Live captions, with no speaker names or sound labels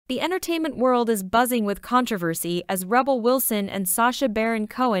The entertainment world is buzzing with controversy as Rebel Wilson and Sacha Baron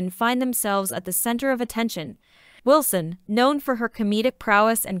Cohen find themselves at the center of attention. Wilson, known for her comedic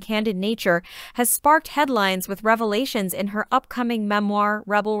prowess and candid nature, has sparked headlines with revelations in her upcoming memoir,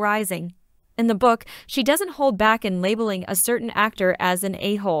 Rebel Rising. In the book, she doesn't hold back in labeling a certain actor as an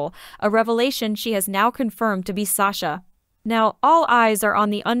a-hole, a revelation she has now confirmed to be Sacha. Now, all eyes are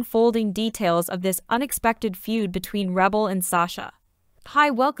on the unfolding details of this unexpected feud between Rebel and Sacha.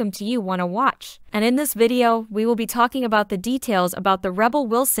 Hi, welcome to YouWannaWatch, and in this video, we will be talking about the details about the Rebel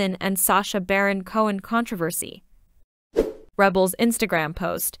Wilson and Sacha Baron Cohen controversy. Rebel's Instagram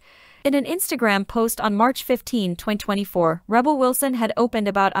post. In an Instagram post on March 15, 2024, Rebel Wilson had opened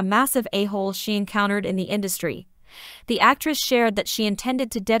about a massive a-hole she encountered in the industry. The actress shared that she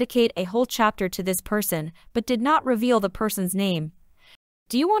intended to dedicate a whole chapter to this person, but did not reveal the person's name.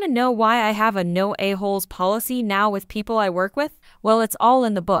 Do you want to know why I have a no a-holes policy now with people I work with? Well, it's all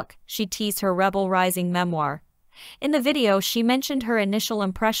in the book, she teased her Rebel Rising memoir. In the video, she mentioned her initial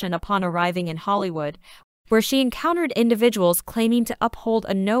impression upon arriving in Hollywood, where she encountered individuals claiming to uphold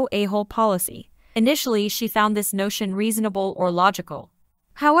a no a-hole policy. Initially, she found this notion reasonable or logical.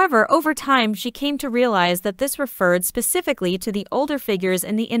 However, over time, she came to realize that this referred specifically to the older figures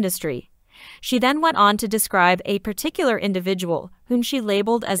in the industry. She then went on to describe a particular individual, whom she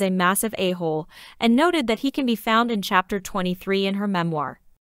labeled as a massive a-hole, and noted that he can be found in chapter 23 in her memoir.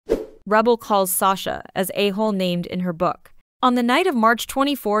 Rebel calls Sacha as a-hole named in her book. On the night of March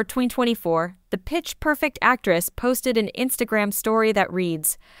 24, 2024, the Pitch Perfect actress posted an Instagram story that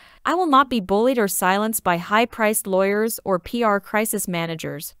reads, "I will not be bullied or silenced by high-priced lawyers or PR crisis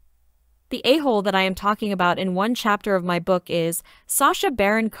managers. The a-hole that I am talking about in one chapter of my book is Sacha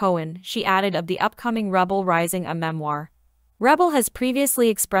Baron Cohen," she added of the upcoming Rebel Rising, a memoir. Rebel has previously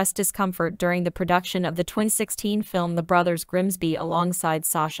expressed discomfort during the production of the 2016 film The Brothers Grimsby alongside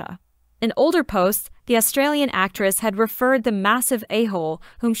Sacha. In older posts, the Australian actress had referred the massive a-hole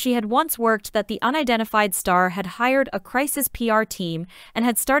whom she had once worked that the unidentified star had hired a crisis PR team and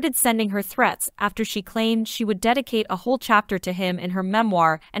had started sending her threats after she claimed she would dedicate a whole chapter to him in her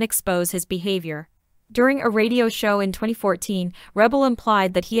memoir and expose his behavior. During a radio show in 2014, Rebel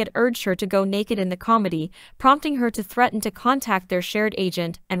implied that he had urged her to go naked in the comedy, prompting her to threaten to contact their shared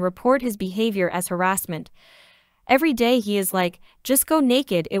agent and report his behavior as harassment. "Every day he is like, just go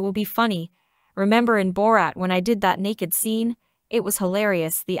naked, it will be funny. Remember in Borat when I did that naked scene? It was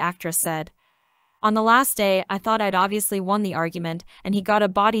hilarious," the actress said. "On the last day, I thought I'd obviously won the argument, and he got a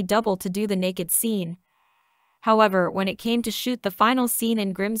body double to do the naked scene." However, when it came to shoot the final scene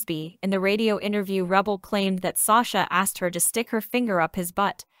in Grimsby, in the radio interview, Rebel claimed that Sacha asked her to stick her finger up his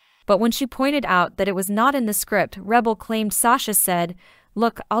butt. But when she pointed out that it was not in the script, Rebel claimed Sacha said,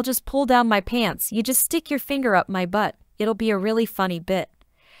 "Look, I'll just pull down my pants, you just stick your finger up my butt, it'll be a really funny bit."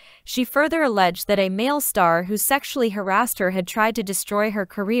 She further alleged that a male star who sexually harassed her had tried to destroy her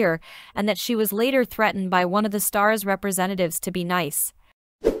career and that she was later threatened by one of the star's representatives to be nice.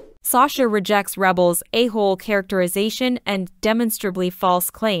 Sacha rejects Rebel's a-hole characterization and demonstrably false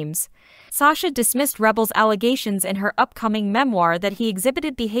claims. Sacha dismissed Rebel's allegations in her upcoming memoir that he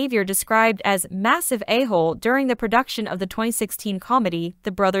exhibited behavior described as massive a-hole during the production of the 2016 comedy,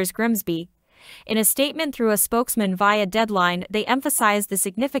 The Brothers Grimsby. In a statement through a spokesman via Deadline, they emphasized the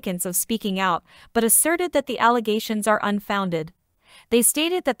significance of speaking out, but asserted that the allegations are unfounded. They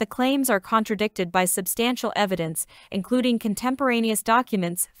stated that the claims are contradicted by substantial evidence, including contemporaneous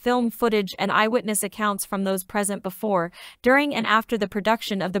documents, film footage, and eyewitness accounts from those present before, during, and after the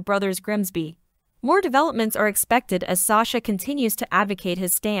production of The Brothers Grimsby. More developments are expected as Sacha continues to advocate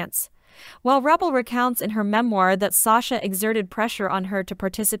his stance. While Rebel recounts in her memoir that Sacha exerted pressure on her to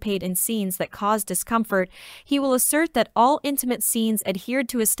participate in scenes that caused discomfort, he will assert that all intimate scenes adhered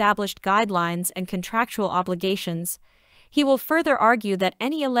to established guidelines and contractual obligations. He will further argue that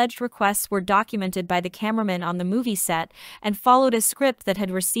any alleged requests were documented by the cameraman on the movie set and followed a script that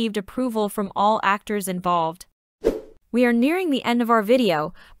had received approval from all actors involved. We are nearing the end of our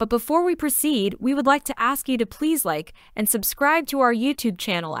video, but before we proceed, we would like to ask you to please like and subscribe to our YouTube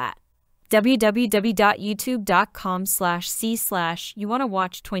channel at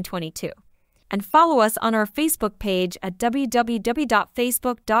www.youtube.com/c/YouWannaWatch2022 and follow us on our Facebook page at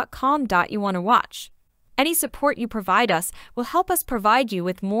www.facebook.com/YouWannaWatch. Any support you provide us will help us provide you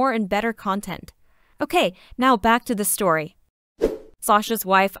with more and better content. Okay, now back to the story. Sacha's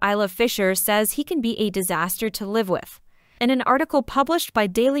wife, Isla Fisher, says he can be a disaster to live with. In an article published by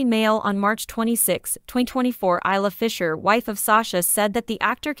Daily Mail on March 26, 2024, Isla Fisher, wife of Sacha, said that the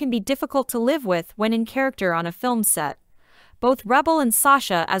actor can be difficult to live with when in character on a film set. Both Rebel and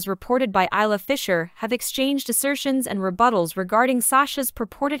Sacha, as reported by Isla Fisher, have exchanged assertions and rebuttals regarding Sacha's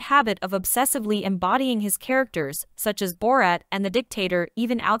purported habit of obsessively embodying his characters, such as Borat and the dictator,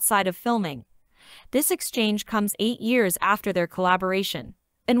 even outside of filming. This exchange comes 8 years after their collaboration.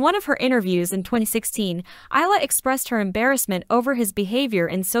 In one of her interviews in 2016, Isla expressed her embarrassment over his behavior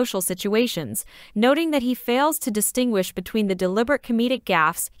in social situations, noting that he fails to distinguish between the deliberate comedic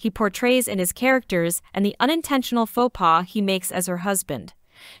gaffes he portrays in his characters and the unintentional faux pas he makes as her husband.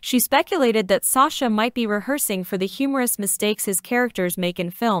 She speculated that Sacha might be rehearsing for the humorous mistakes his characters make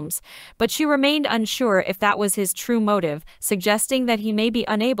in films, but she remained unsure if that was his true motive, suggesting that he may be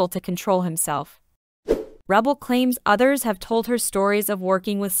unable to control himself. Rebel claims others have told her stories of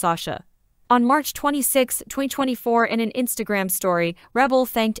working with Sacha. On March 26, 2024, in an Instagram story, Rebel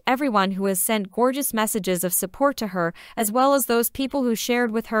thanked everyone who has sent gorgeous messages of support to her, as well as those people who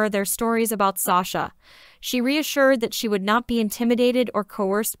shared with her their stories about Sacha. She reassured that she would not be intimidated or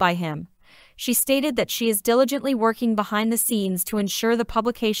coerced by him. She stated that she is diligently working behind the scenes to ensure the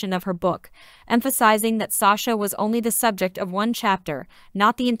publication of her book, emphasizing that Sacha was only the subject of one chapter,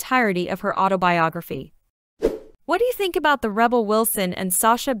 not the entirety of her autobiography. What do you think about the Rebel Wilson and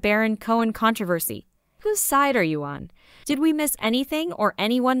Sacha Baron Cohen controversy? Whose side are you on? Did we miss anything or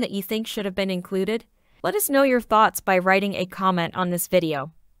anyone that you think should have been included? Let us know your thoughts by writing a comment on this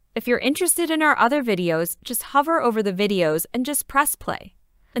video. If you're interested in our other videos, just hover over the videos and just press play.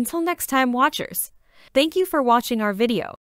 Until next time, watchers. Thank you for watching our video.